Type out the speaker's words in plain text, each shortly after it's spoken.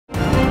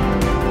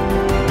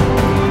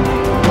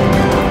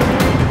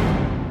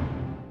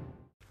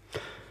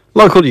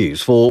Local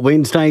news for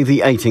Wednesday the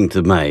 18th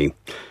of May.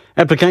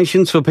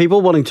 Applications for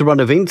people wanting to run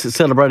events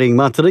celebrating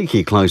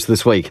Matariki closed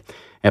this week.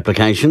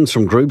 Applications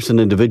from groups and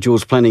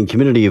individuals planning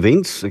community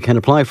events can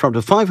apply for up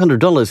to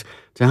 $500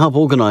 to help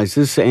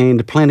organisers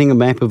and planning a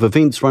map of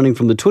events running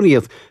from the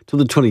 20th to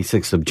the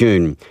 26th of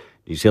June.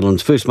 New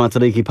Zealand's first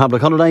Matariki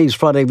public holiday is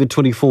Friday the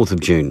 24th of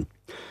June.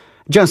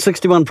 Just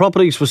 61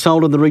 properties were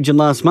sold in the region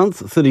last month,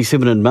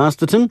 37 in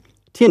Masterton,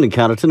 10 in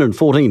Carterton and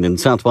 14 in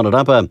South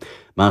Wairarapa.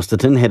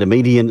 Masterton had a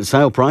median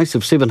sale price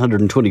of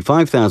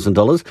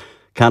 $725,000,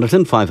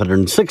 Carterton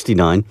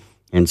 $569,000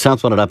 and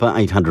South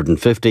Wairarapa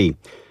 $850,000.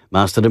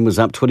 Masterton was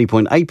up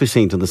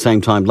 20.8% at the same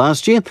time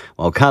last year,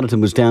 while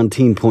Carterton was down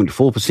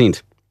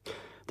 10.4%.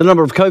 The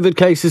number of COVID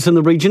cases in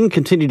the region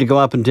continue to go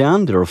up and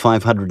down. There are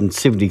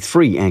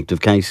 573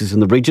 active cases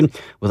in the region,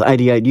 with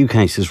 88 new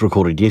cases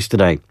recorded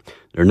yesterday.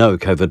 There are no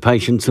COVID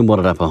patients in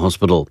Wairarapa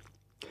Hospital.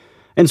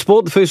 In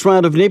sport, the first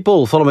round of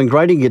netball following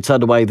grading gets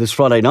underway this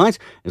Friday night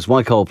as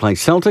Waikato play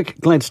Celtic,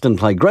 Gladstone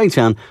play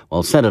Greytown,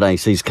 while Saturday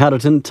sees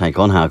Carterton take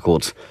on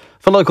Harcourts.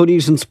 For local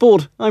news and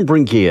sport, I'm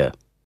Brent Gare.